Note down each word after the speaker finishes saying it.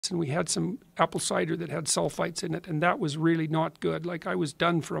and we had some apple cider that had sulfites in it, and that was really not good. Like, I was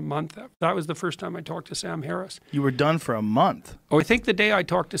done for a month. That was the first time I talked to Sam Harris. You were done for a month? Oh, I think the day I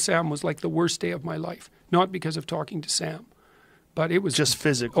talked to Sam was like the worst day of my life. Not because of talking to Sam, but it was just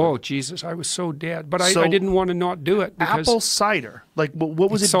physically. Oh, Jesus, I was so dead. But I didn't want to not do it. Because apple cider, like what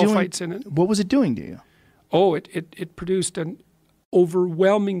was it doing? Sulfites in it. What was it doing to you? Oh, it produced an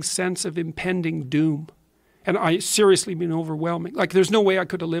overwhelming sense of impending doom. And I seriously mean overwhelming. Like, there's no way I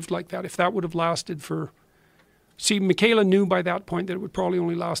could have lived like that if that would have lasted for... See, Michaela knew by that point that it would probably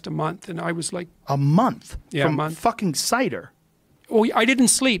only last a month, and I was like... A month? Yeah, from a month. Fucking cider? Oh, I didn't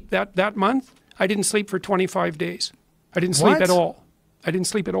sleep that month. I didn't sleep for 25 days. I didn't sleep at all. I didn't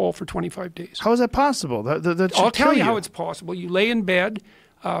sleep at all for 25 days. How is that possible? That I'll tell you how it's possible. You lay in bed,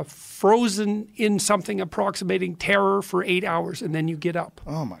 frozen in something approximating terror for 8 hours, and then you get up.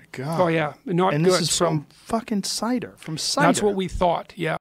 Oh, my God. Oh, yeah. Not and good. And this is from fucking cider, from cider. That's what we thought, yeah.